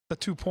The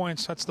 2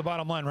 points, that's the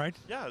bottom line, right?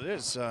 Yeah, it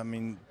is. I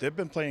mean, they've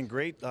been playing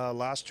great.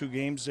 Last 2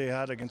 games they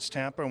had against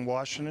Tampa and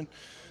Washington,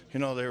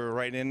 you know, they were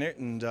right in it,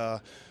 and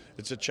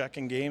it's a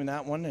checking game,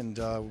 that one, and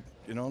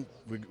you know,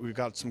 we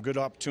got some good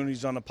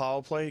opportunities on the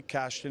power play,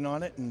 cashed in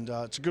on it, and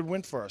it's a good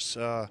win for us.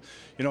 You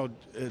know,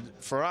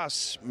 for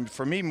us,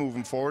 for me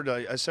moving forward,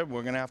 I said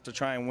we're going to have to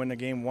try and win the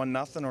game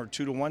 1-0 or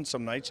 2-1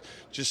 some nights.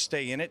 Just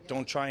stay in it.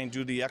 Don't try and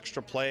do the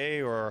extra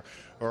play or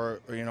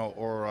you know,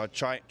 or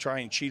try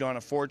and cheat on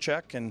a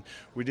forecheck. And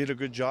we did a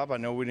good job. I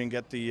know we didn't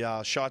get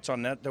the shots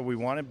on net that we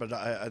wanted, but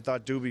I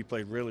thought Doobie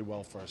played really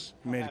well for us.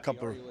 He made a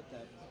couple. How happy are you with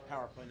that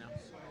power play now?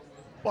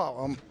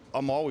 Well,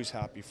 I'm always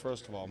happy,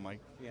 first of all,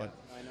 Mike. Yeah,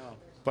 I know.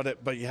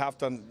 But you have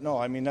to no.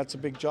 I mean, that's a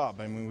big job.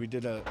 I mean, we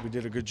did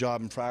a good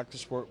job in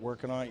practice,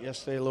 working on it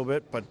yesterday a little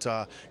bit. But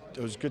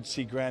it was good to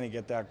see Granny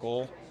get that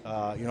goal.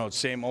 You know,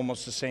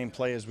 almost the same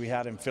play as we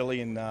had in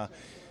Philly, and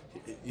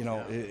you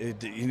know, he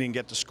didn't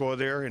get the score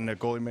there, and the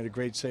goalie made a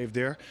great save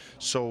there.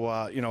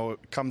 So you know,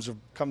 it comes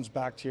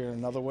back to you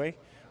another way.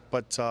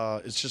 But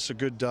it's just a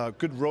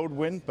good road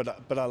win.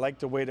 But I like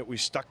the way that we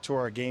stuck to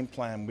our game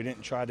plan. We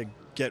didn't try to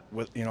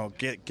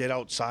get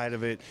outside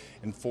of it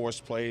and force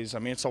plays. I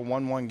mean, it's a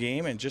 1-1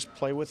 game, and just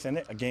play within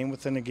it, a game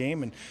within a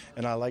game,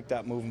 and I like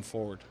that moving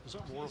forward. Is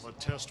that more of a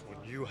test when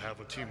you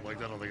have a team like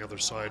that on the other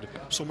side?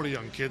 So many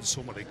young kids,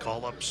 so many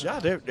call-ups. Yeah,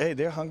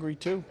 they're hungry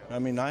too. I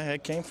mean, I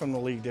came from the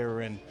league they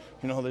were in.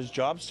 You know, there's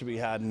jobs to be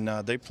had, and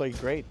they played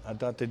great. I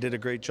thought they did a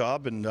great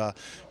job, and you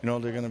know,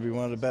 they're going to be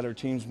one of the better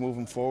teams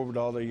moving forward with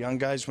all the young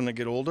guys when they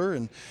get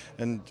older.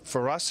 And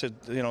for us,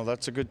 you know,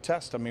 that's a good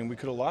test. I mean, we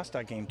could have lost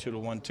that game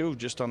 2-1 too,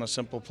 just on a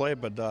simple play,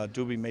 but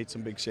Doobie made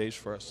some big saves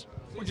for us.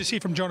 What did you see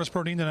from Jonas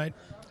Brodin tonight?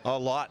 A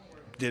lot.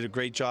 Did a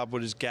great job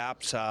with his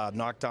gaps,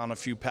 knocked down a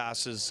few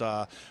passes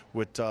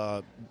with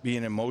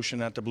being in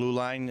motion at the blue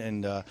line,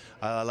 and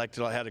I liked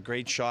it. I had a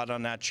great shot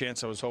on that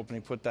chance. I was hoping he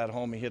put that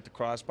home. He hit the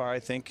crossbar, I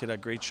think. Hit a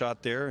great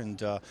shot there,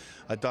 and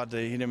I thought that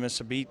he didn't miss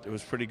a beat. It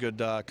was pretty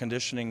good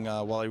conditioning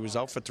while he was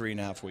out for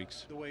 3.5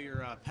 weeks. The way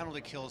your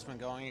penalty kill has been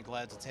going, you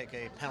glad to take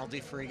a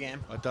penalty-free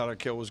game? I thought our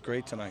kill was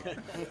great tonight.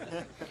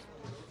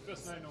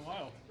 Best night in a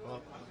while.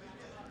 Well,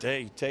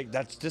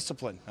 that's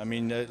discipline. I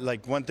mean,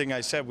 like one thing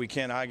I said, we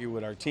can't argue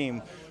with our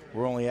team.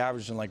 We're only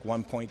averaging like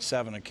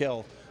 1.7 a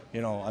kill,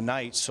 you know, a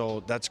night.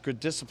 So that's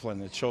good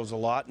discipline. It shows a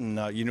lot.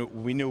 And you know,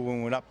 we knew when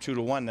we went up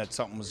 2-1 that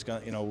something was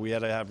going. You know, we had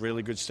to have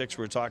really good sticks.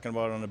 We were talking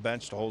about on the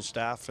bench, the whole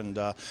staff, and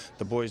the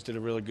boys did a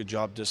really good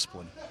job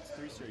discipline.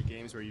 3 straight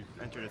games where you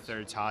entered a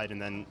third tied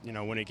and then, you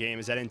know, win a game.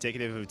 Is that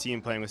indicative of a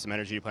team playing with some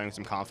energy, playing with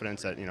some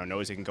confidence that, you know,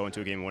 knows they can go into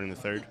a game and win in the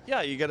third?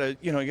 Yeah, you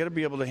gotta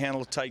be able to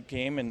handle a tight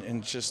game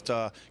and just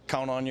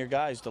count on your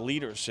guys, the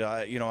leaders.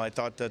 You know, I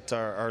thought that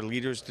our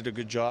leaders did a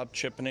good job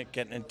chipping it,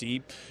 getting it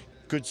deep.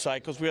 Good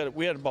cycles.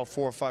 We had about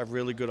 4 or 5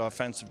 really good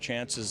offensive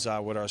chances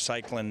with our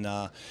cycling,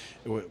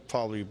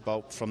 probably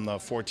about from the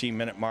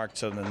 14-minute mark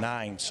to the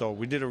 9. So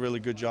we did a really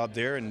good job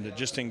there, and it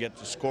just didn't get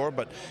the score,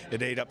 but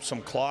it ate up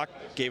some clock,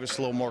 gave us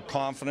a little more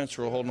confidence.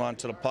 We were holding on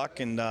to the puck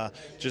and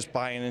just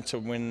buying into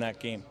winning that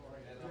game.